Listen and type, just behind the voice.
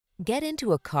Get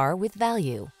into a car with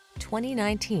value.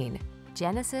 2019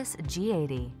 Genesis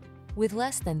G80. With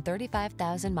less than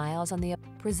 35,000 miles on the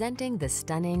presenting the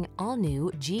stunning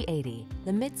all-new G80,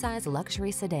 the midsize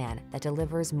luxury sedan that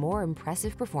delivers more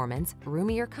impressive performance,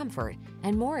 roomier comfort,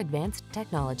 and more advanced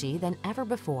technology than ever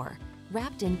before,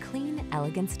 wrapped in clean,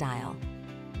 elegant style.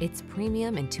 Its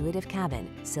premium intuitive cabin,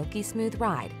 silky smooth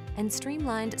ride, and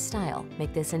streamlined style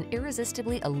make this an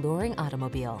irresistibly alluring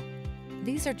automobile.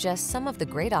 These are just some of the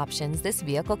great options this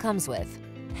vehicle comes with: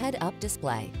 head-up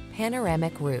display,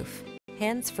 panoramic roof,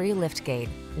 hands-free liftgate,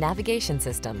 navigation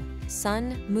system,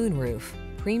 sun, moonroof,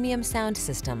 premium sound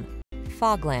system,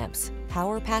 fog lamps,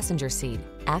 power passenger seat,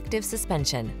 active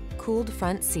suspension, cooled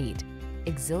front seat.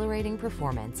 Exhilarating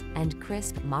performance and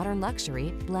crisp modern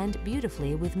luxury blend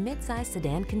beautifully with midsize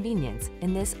sedan convenience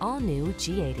in this all-new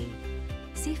G80.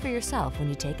 See for yourself when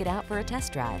you take it out for a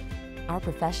test drive. Our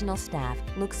professional staff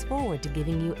looks forward to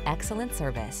giving you excellent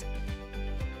service.